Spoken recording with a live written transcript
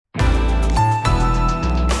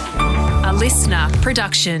listener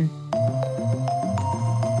production.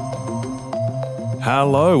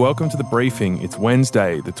 Hello, welcome to The Briefing. It's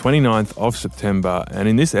Wednesday, the 29th of September, and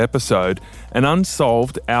in this episode, an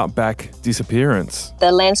unsolved outback disappearance.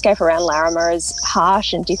 The landscape around Larrimah is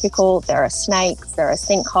harsh and difficult. There are snakes, there are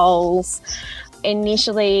sinkholes.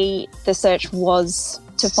 Initially, the search was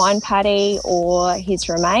to find Paddy or his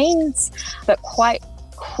remains, but quite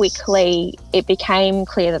quickly it became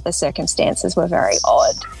clear that the circumstances were very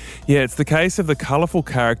odd. Yeah, it's the case of the colourful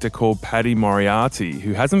character called Paddy Moriarty,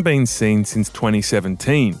 who hasn't been seen since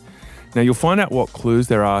 2017. Now, you'll find out what clues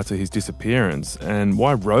there are to his disappearance and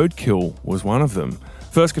why roadkill was one of them.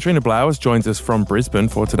 First, Katrina Blowers joins us from Brisbane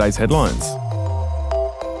for today's headlines.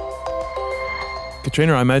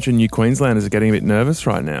 Katrina, I imagine you Queenslanders are getting a bit nervous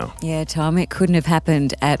right now. Yeah, Tom, it couldn't have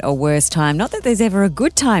happened at a worse time. Not that there's ever a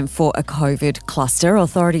good time for a COVID cluster.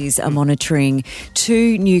 Authorities are monitoring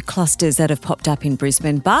 2 new clusters that have popped up in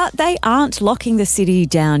Brisbane, but they aren't locking the city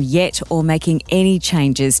down yet or making any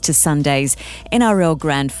changes to Sunday's NRL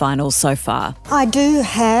Grand Final so far. I do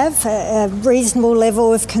have a reasonable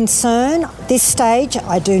level of concern. At this stage,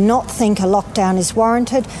 I do not think a lockdown is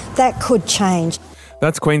warranted. That could change.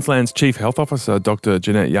 That's Queensland's Chief Health Officer, Dr.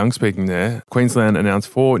 Jeanette Young, speaking there. Queensland announced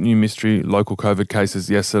 4 new mystery local COVID cases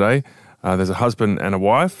yesterday. There's a husband and a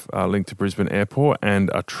wife linked to Brisbane Airport and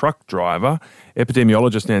a truck driver.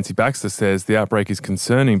 Epidemiologist Nancy Baxter says the outbreak is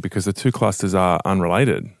concerning because the 2 clusters are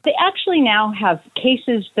unrelated. They actually now have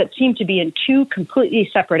cases that seem to be in 2 completely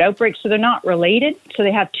separate outbreaks, so they're not related. So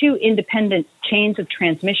they have 2 independent chains of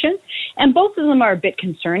transmission, and both of them are a bit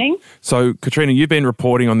concerning. So, Katrina, you've been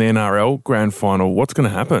reporting on the NRL Grand Final. What's going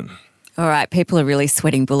to happen? All right, people are really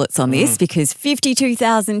sweating bullets on this because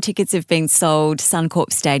 52,000 tickets have been sold.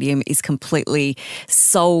 Suncorp Stadium is completely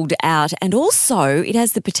sold out, and also it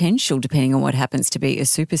has the potential, depending on what happens, to be a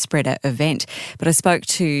super spreader event. But I spoke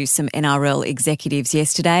to some NRL executives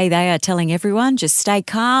yesterday. They are telling everyone just stay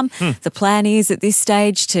calm. The plan is at this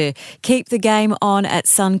stage to keep the game on at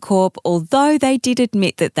Suncorp, although they did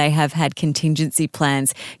admit that they have had contingency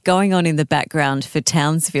plans going on in the background for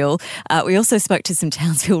Townsville. We also spoke to some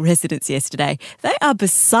Townsville residents yesterday. They are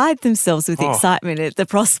beside themselves with excitement at the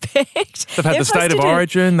prospect. They've had the State of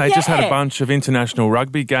Origin. They just had a bunch of international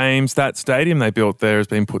rugby games. That stadium they built there has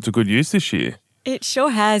been put to good use this year. It sure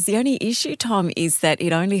has. The only issue, Tom, is that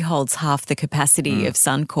it only holds half the capacity of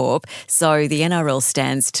Suncorp, so the NRL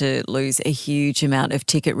stands to lose a huge amount of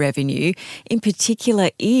ticket revenue, in particular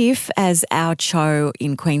if, as our Cho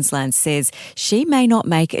in Queensland says, she may not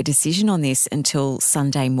make a decision on this until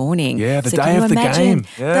Sunday morning. Yeah, the day of the game.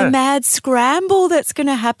 The mad scramble that's going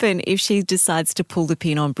to happen if she decides to pull the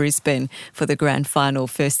pin on Brisbane for the grand final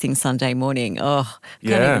first thing Sunday morning. Oh,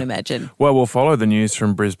 can't even imagine. Well, we'll follow the news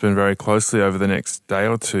from Brisbane very closely over the next day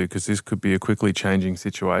or two because this could be a quickly changing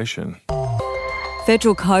situation.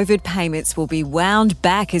 Federal COVID payments will be wound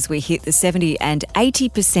back as we hit the 70 and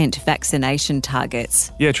 80% vaccination targets.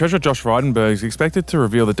 Yeah, Treasurer Josh Frydenberg is expected to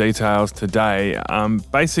reveal the details today.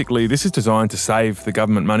 Basically, this is designed to save the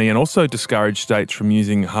government money and also discourage states from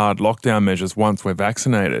using hard lockdown measures once we're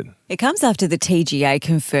vaccinated. It comes after the TGA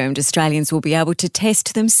confirmed Australians will be able to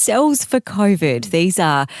test themselves for COVID. These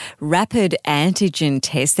are rapid antigen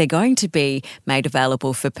tests. They're going to be made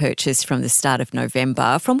available for purchase from the start of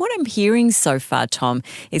November. From what I'm hearing so far, Tom,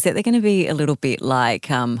 is that they're going to be a little bit like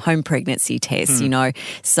home pregnancy tests, you know.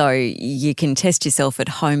 So you can test yourself at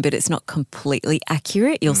home, but it's not completely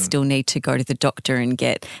accurate. You'll still need to go to the doctor and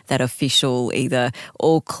get that official either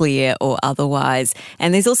all clear or otherwise.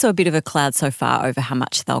 And there's also a bit of a cloud so far over how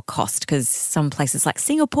much they'll cost, because some places like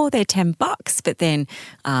Singapore, they're $10, but then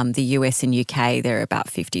the US and UK, they're about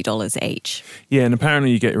 $50 each. Yeah, and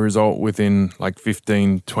apparently you get your result within like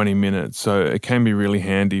 15, 20 minutes. So it can be really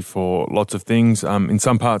handy for lots of things. In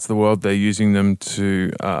some parts of the world, they're using them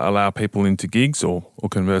to allow people into gigs or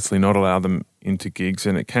conversely not allow them into gigs.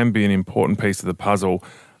 And it can be an important piece of the puzzle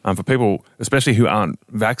for people, especially who aren't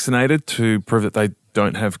vaccinated, to prove that they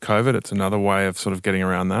don't have COVID. It's another way of sort of getting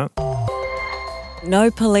around that.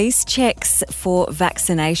 No police checks for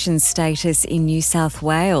vaccination status in New South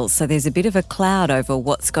Wales. So there's a bit of a cloud over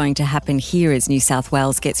what's going to happen here as New South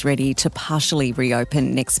Wales gets ready to partially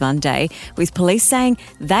reopen next Monday, with police saying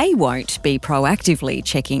they won't be proactively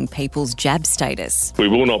checking people's jab status. We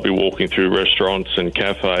will not be walking through restaurants and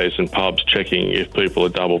cafes and pubs checking if people are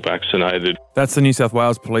double vaccinated. That's the New South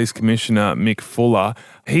Wales Police Commissioner, Mick Fuller.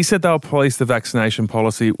 He said they'll police the vaccination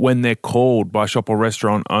policy when they're called by shop or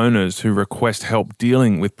restaurant owners who request help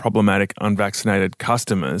dealing with problematic unvaccinated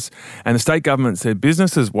customers. And the state government said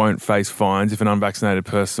businesses won't face fines if an unvaccinated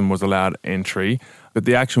person was allowed entry, but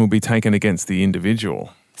the action will be taken against the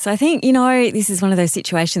individual. So I think, this is one of those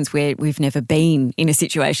situations where we've never been in a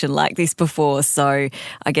situation like this before. So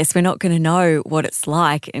I guess we're not going to know what it's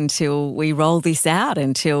like until we roll this out,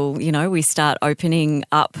 until, we start opening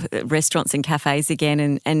up restaurants and cafes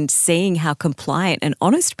again and seeing how compliant and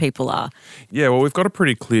honest people are. Yeah, well, we've got a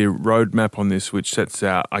pretty clear roadmap on this, which sets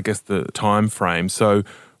out, I guess, the time frame. So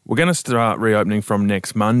we're going to start reopening from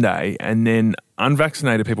next Monday, and then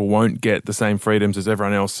unvaccinated people won't get the same freedoms as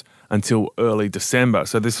everyone else until early December.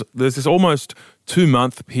 So there's this almost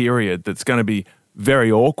 2-month period that's going to be very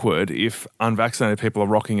awkward if unvaccinated people are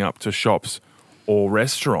rocking up to shops or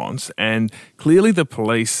restaurants. And clearly the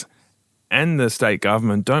police and the state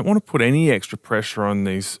government don't want to put any extra pressure on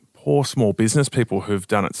these poor small business people who've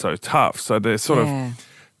done it so tough. So they're sort of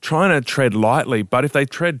trying to tread lightly, but if they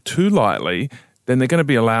tread too lightly, then they're going to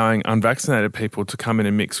be allowing unvaccinated people to come in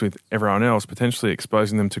and mix with everyone else, potentially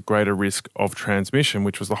exposing them to greater risk of transmission,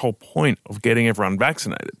 which was the whole point of getting everyone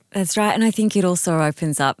vaccinated. That's right. And I think it also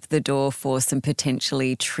opens up the door for some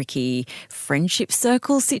potentially tricky friendship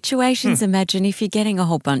circle situations. Imagine if you're getting a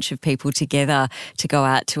whole bunch of people together to go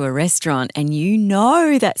out to a restaurant and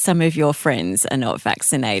that some of your friends are not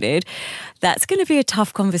vaccinated. That's going to be a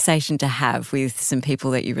tough conversation to have with some people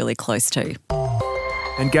that you're really close to.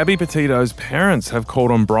 And Gabby Petito's parents have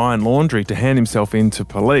called on Brian Laundrie to hand himself in to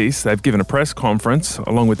police. They've given a press conference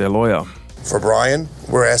along with their lawyer. For Brian,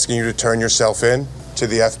 we're asking you to turn yourself in to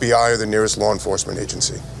the FBI or the nearest law enforcement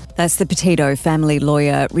agency. That's the Petito family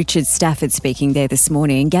lawyer, Richard Stafford, speaking there this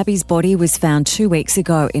morning. Gabby's body was found 2 weeks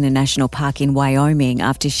ago in a national park in Wyoming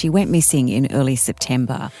after she went missing in early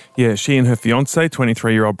September. Yeah, she and her fiancé,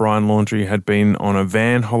 23-year-old Brian Laundrie, had been on a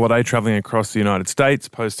van holiday travelling across the United States,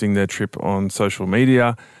 posting their trip on social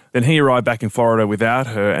media. Then he arrived back in Florida without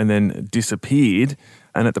her and then disappeared.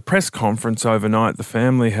 And at the press conference overnight, the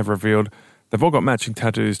family have revealed they've all got matching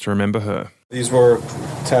tattoos to remember her. These were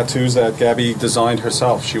tattoos that Gabby designed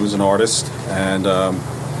herself. She was an artist, and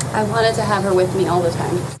I wanted to have her with me all the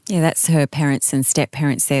time. Yeah, that's her parents and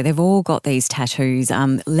step-parents there. They've all got these tattoos.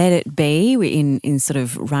 Let It Be in sort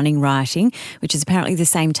of running writing, which is apparently the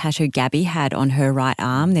same tattoo Gabby had on her right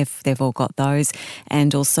arm. They've all got those.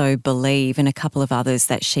 And also Believe and a couple of others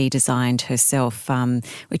that she designed herself,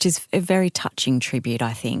 which is a very touching tribute,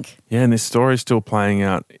 I think. Yeah, and this story is still playing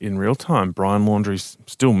out in real time. Brian Laundrie's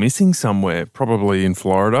still missing somewhere, probably in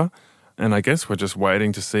Florida. And I guess we're just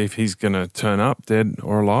waiting to see if he's going to turn up dead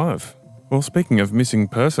or alive. Well, speaking of missing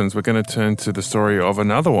persons, we're going to turn to the story of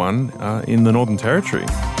another one in the Northern Territory.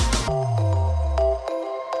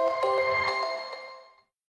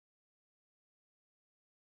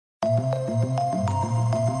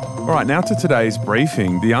 All right, now to today's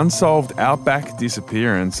briefing, the unsolved outback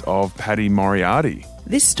disappearance of Paddy Moriarty.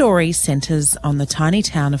 This story centres on the tiny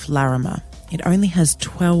town of Larrimah. It only has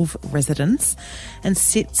 12 residents and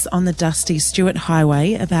sits on the dusty Stewart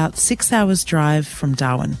Highway about 6 hours' drive from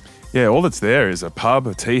Darwin. Yeah, all that's there is a pub,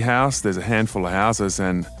 a tea house, there's a handful of houses,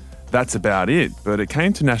 and that's about it. But it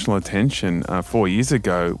came to national attention 4 years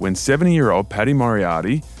ago when 70-year-old Paddy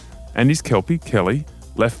Moriarty and his Kelpie, Kelly,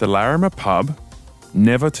 left the Larrimah pub,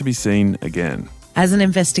 never to be seen again. As an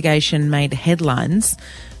investigation made headlines,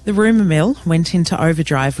 the rumour mill went into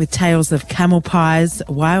overdrive with tales of camel pies,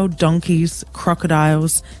 wild donkeys,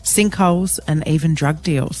 crocodiles, sinkholes and even drug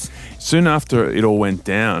deals. Soon after it all went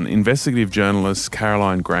down, investigative journalists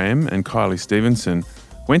Caroline Graham and Kylie Stevenson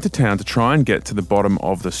went to town to try and get to the bottom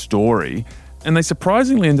of the story, and they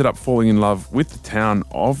surprisingly ended up falling in love with the town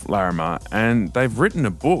of Larrimah, and they've written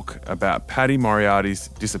a book about Paddy Moriarty's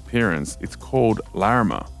disappearance. It's called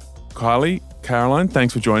Larrimah. Kylie, Caroline,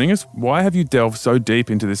 thanks for joining us. Why have you delved so deep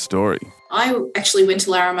into this story? I actually went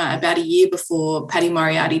to Larrimah about a year before Paddy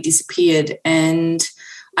Moriarty disappeared, and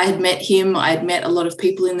I had met him. I had met a lot of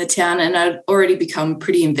people in the town, and I'd already become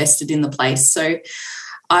pretty invested in the place. So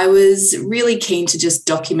I was really keen to just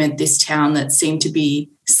document this town that seemed to be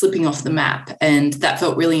slipping off the map, and that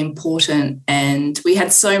felt really important. And we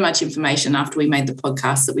had so much information after we made the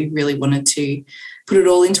podcast that we really wanted to put it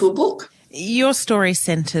all into a book. Your story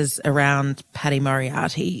centres around Paddy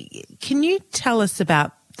Moriarty. Can you tell us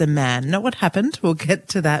about the man? Not what happened, we'll get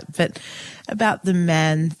to that, but about the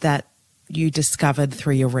man that you discovered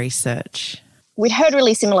through your research. We'd heard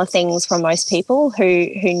really similar things from most people who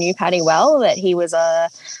knew Paddy well, that he was a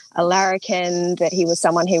larrikin, that he was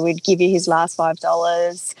someone who would give you his last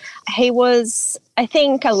 $5. He was, I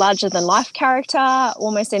think, a larger-than-life character.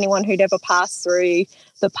 Almost anyone who'd ever passed through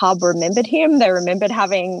the pub remembered him. They remembered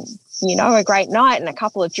having, a great night and a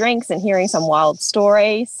couple of drinks and hearing some wild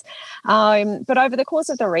stories. But over the course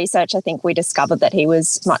of the research, I think we discovered that he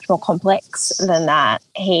was much more complex than that.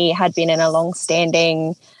 He had been in a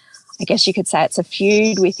long-standing, I guess you could say it's a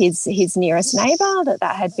feud with his nearest neighbour,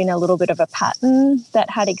 that had been a little bit of a pattern that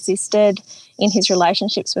had existed in his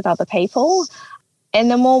relationships with other people. And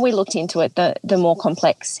the more we looked into it, the more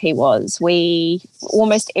complex he was.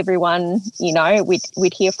 Almost everyone,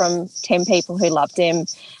 we'd hear from 10 people who loved him,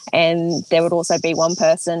 and there would also be one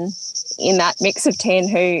person in that mix of 10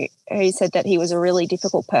 who said that he was a really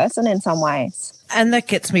difficult person in some ways. And that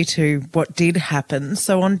gets me to what did happen.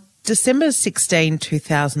 So on December 16,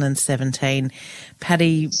 2017,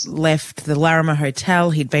 Paddy left the Larrimah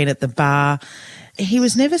Hotel. He'd been at the bar. He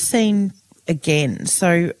was never seen again.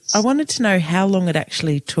 So I wanted to know how long it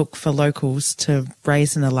actually took for locals to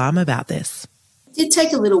raise an alarm about this. It did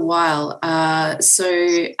take a little while.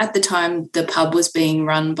 So at the time, the pub was being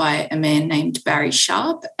run by a man named Barry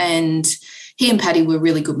Sharp, and he and Paddy were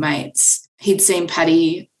really good mates. He'd seen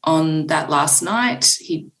Paddy on that last night.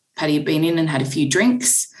 Paddy had been in and had a few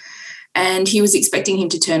drinks, and he was expecting him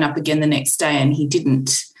to turn up again the next day, and he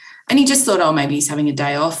didn't. And he just thought, maybe he's having a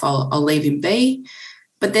day off. I'll leave him be.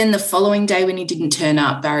 But then the following day when he didn't turn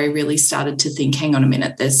up, Barry really started to think, hang on a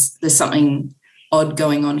minute, there's something odd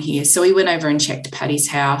going on here. So he went over and checked Paddy's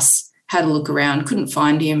house, had a look around, couldn't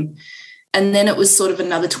find him. And then it was sort of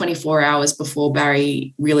another 24 hours before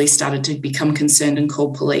Barry really started to become concerned and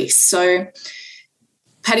called police. So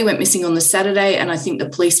Paddy went missing on the Saturday, and I think the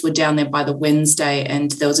police were down there by the Wednesday,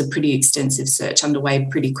 and there was a pretty extensive search underway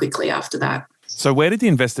pretty quickly after that. So where did the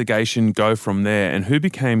investigation go from there, and who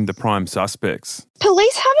became the prime suspects?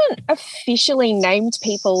 Police haven't officially named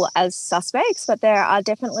people as suspects, but there are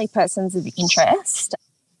definitely persons of interest.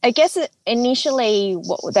 I guess initially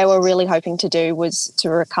what they were really hoping to do was to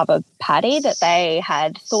recover Paddy, that they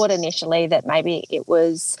had thought initially that maybe it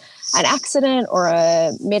was an accident or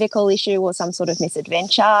a medical issue or some sort of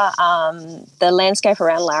misadventure. The landscape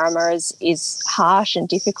around Larrimah is harsh and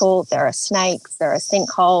difficult. There are snakes, there are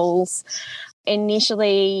sinkholes.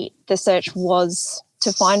 Initially, the search was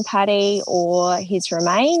to find Paddy or his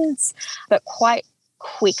remains, but quite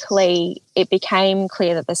quickly it became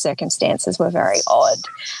clear that the circumstances were very odd.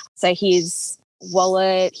 So his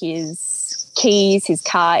wallet, his keys, his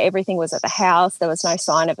car, everything was at the house. There was no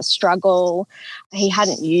sign of a struggle. He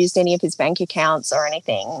hadn't used any of his bank accounts or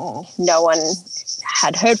anything. No one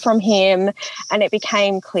had heard from him, and it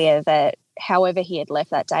became clear that however he had left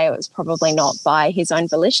that day, it was probably not by his own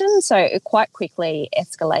volition. So it quite quickly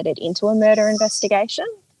escalated into a murder investigation.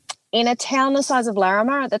 In a town the size of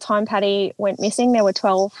Larrimah, at the time Paddy went missing, there were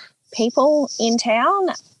 12 people in town,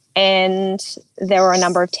 and there were a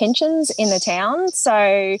number of tensions in the town.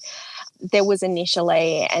 So there was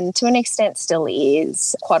initially, and to an extent still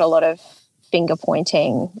is, quite a lot of finger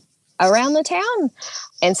pointing around the town.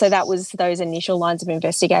 And so that was those initial lines of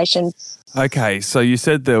investigation. Okay, so you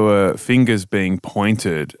said there were fingers being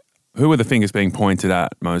pointed. Who were the fingers being pointed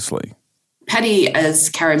at mostly? Paddy, as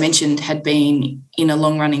Cara mentioned, had been in a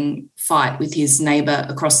long-running fight with his neighbour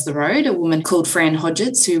across the road, a woman called Fran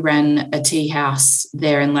Hodgetts, who ran a tea house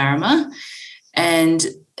there in Larrimah. And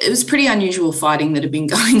it was pretty unusual fighting that had been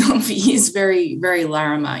going on for years, very, very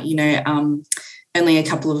Larrimah. Only a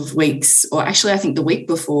couple of weeks, or actually I think the week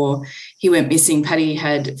before he went missing, Paddy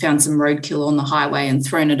had found some roadkill on the highway and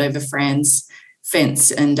thrown it over Fran's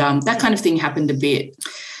fence, and that kind of thing happened a bit.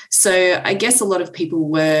 So I guess a lot of people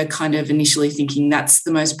were kind of initially thinking that's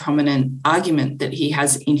the most prominent argument that he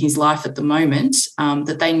has in his life at the moment,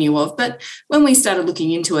 that they knew of. But when we started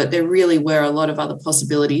looking into it, there really were a lot of other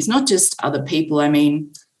possibilities, not just other people. I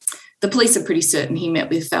mean, the police are pretty certain he met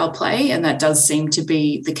with foul play, and that does seem to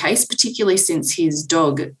be the case, particularly since his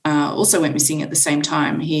dog also went missing at the same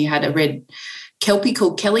time. He had a red Kelpie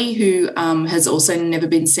called Kelly, who has also never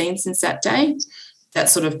been seen since that day. That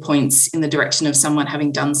sort of points in the direction of someone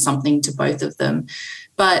having done something to both of them.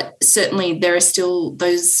 But certainly there are still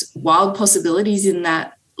those wild possibilities in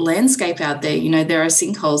that landscape out there. There are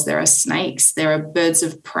sinkholes, there are snakes, there are birds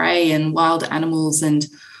of prey and wild animals, and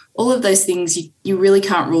all of those things, you really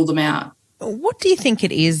can't rule them out. What do you think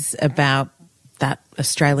it is about that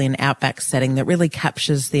Australian outback setting that really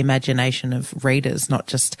captures the imagination of readers, not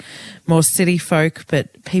just more city folk,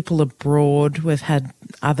 but people abroad? We've had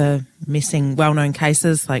other missing well-known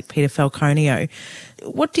cases like Peter Falconio.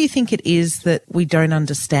 What do you think it is that we don't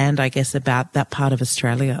understand, I guess, about that part of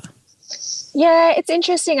Australia? Yeah, it's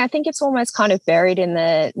interesting. I think it's almost kind of buried in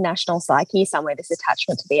the national psyche somewhere, this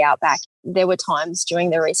attachment to the outback. There were times during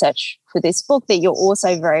the research for this book that you're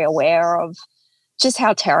also very aware of just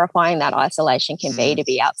how terrifying that isolation can be, to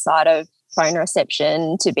be outside of phone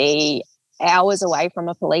reception, to be hours away from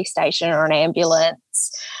a police station or an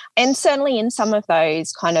ambulance. And certainly in some of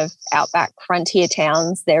those kind of outback frontier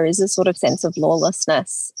towns, there is a sort of sense of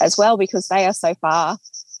lawlessness as well, because they are so far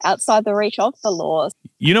outside the reach of the law.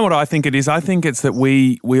 You know what I think it is? I think it's that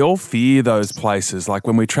we all fear those places. Like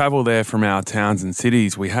when we travel there from our towns and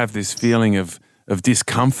cities, we have this feeling of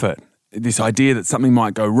discomfort, this idea that something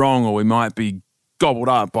might go wrong or we might be gobbled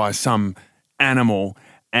up by some animal.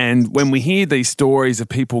 And when we hear these stories of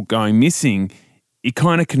people going missing, it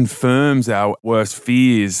kind of confirms our worst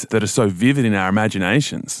fears that are so vivid in our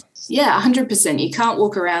imaginations. Yeah, 100%. You can't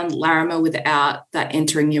walk around Larrimah without that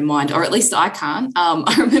entering your mind, or at least I can't.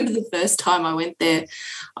 I remember the first time I went there,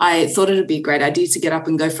 I thought it would be a great idea to get up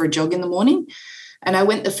and go for a jog in the morning. And I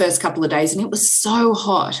went the first couple of days and it was so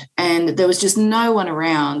hot and there was just no one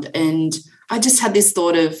around. And I just had this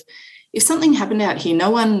thought of, if something happened out here,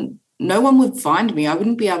 no one would find me. I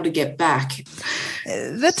wouldn't be able to get back.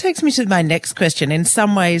 That takes me to my next question. In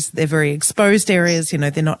some ways, they're very exposed areas,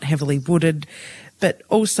 they're not heavily wooded, but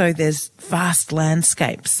also there's vast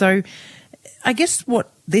landscapes. So I guess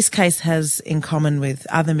what this case has in common with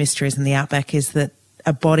other mysteries in the outback is that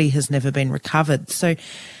a body has never been recovered. So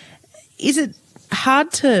is it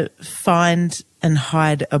hard to find and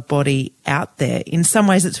hide a body out there? In some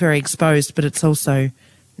ways it's very exposed, but it's also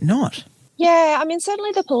not. Yeah, I mean,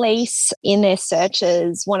 certainly the police in their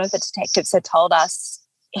searches, one of the detectives had told us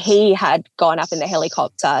he had gone up in the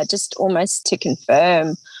helicopter just almost to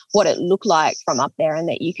confirm what it looked like from up there, and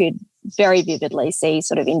that you could very vividly see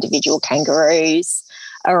sort of individual kangaroos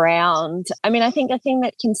around. I mean, I think the thing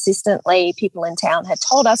that consistently people in town had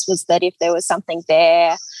told us was that if there was something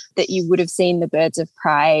there, that you would have seen the birds of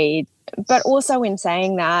prey. But also in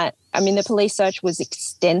saying that, I mean, the police search was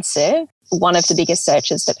extensive, one of the biggest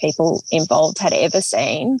searches that people involved had ever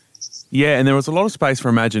seen. Yeah, and there was a lot of space for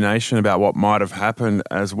imagination about what might have happened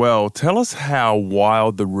as well. Tell us how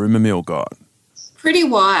wild the rumour mill got. Pretty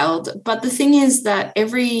wild. But the thing is that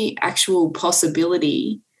every actual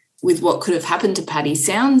possibility with what could have happened to Paddy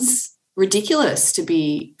sounds ridiculous, to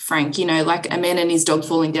be frank. Like a man and his dog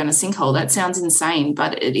falling down a sinkhole. That sounds insane,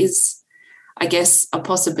 but it is, I guess, a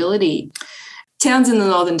possibility. Towns in the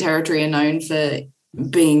Northern Territory are known for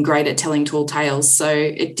being great at telling tall tales. So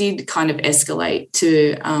it did kind of escalate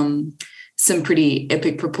to some pretty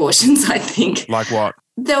epic proportions, I think. Like what?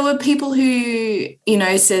 There were people who,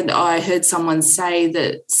 said, I heard someone say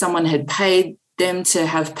that someone had paid them to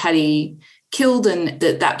have Paddy killed, and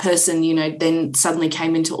that person, then suddenly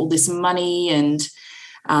came into all this money, and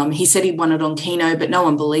he said he won it on Keno, but no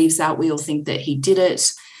one believes that. We all think that he did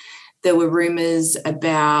it. There were rumours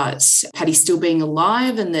about Paddy still being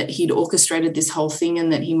alive and that he'd orchestrated this whole thing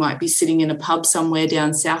and that he might be sitting in a pub somewhere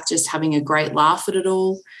down south just having a great laugh at it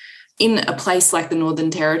all. In a place like the Northern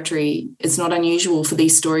Territory, it's not unusual for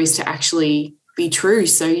these stories to actually be true.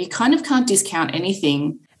 So you kind of can't discount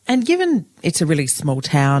anything. And given it's a really small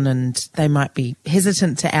town and they might be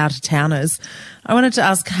hesitant to out-of-towners, I wanted to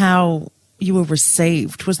ask how you were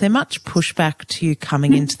received. Was there much pushback to you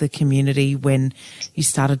coming into the community when you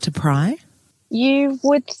started to pry? You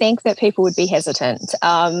would think that people would be hesitant.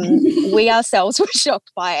 We ourselves were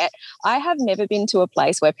shocked by it. I have never been to a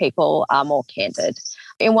place where people are more candid.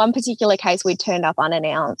 In one particular case, we turned up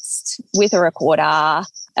unannounced with a recorder,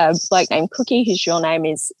 a bloke named Cookie, whose real name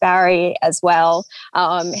is Barry as well.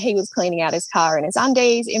 He was cleaning out his car in his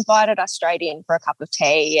undies, invited us straight in for a cup of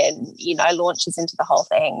tea and, launches into the whole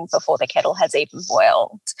thing before the kettle has even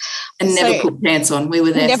boiled. And never put pants on. We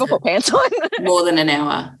were there. Never put pants on. More than an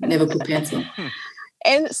hour. Never put pants on.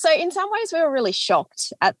 And so in some ways we were really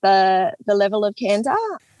shocked at the level of candour.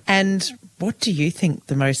 And what do you think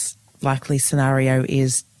the most likely scenario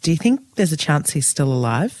is? Do you think there's a chance he's still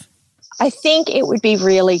alive? I think it would be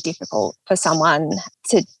really difficult for someone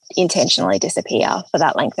to intentionally disappear for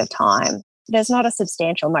that length of time. There's not a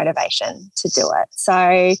substantial motivation to do it. So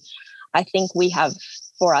I think we have,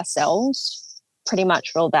 for ourselves, pretty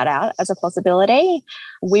much ruled that out as a possibility.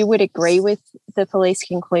 We would agree with the police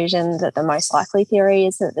conclusion that the most likely theory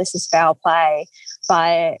is that this is foul play.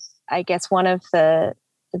 But I guess one of the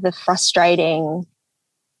frustrating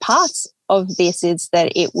parts of this is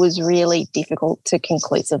that it was really difficult to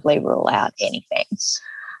conclusively rule out anything.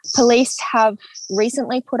 Police have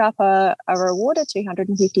recently put up a reward, a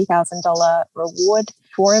 $250,000 reward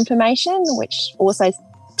for information, which also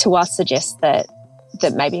to us suggests that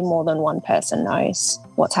maybe more than one person knows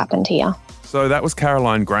what's happened here. So that was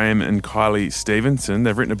Caroline Graham and Kylie Stevenson.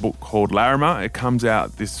 They've written a book called Larrimah. It comes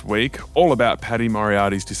out this week, all about Paddy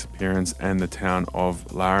Moriarty's disappearance and the town of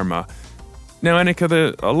Larrimah. Now, Annika,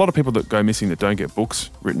 there are a lot of people that go missing that don't get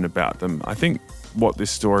books written about them. I think what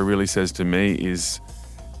this story really says to me is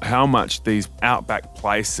how much these outback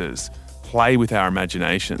places play with our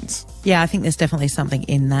imaginations. Yeah, I think there's definitely something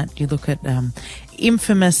in that. You look at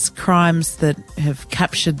infamous crimes that have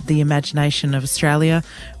captured the imagination of Australia,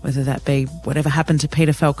 whether that be whatever happened to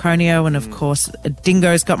Peter Falconio, and of course,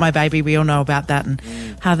 Dingo's Got My Baby. We all know about that and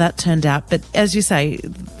how that turned out. But as you say,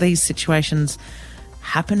 these situations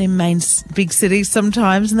happen in big cities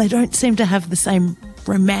sometimes, and they don't seem to have the same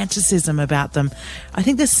romanticism about them. I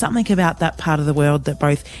think there's something about that part of the world that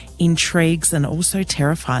both intrigues and also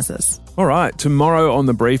terrifies us. All right, tomorrow on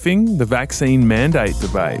The Briefing, the vaccine mandate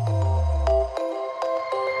debate.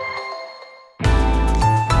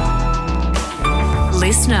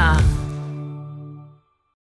 Listener.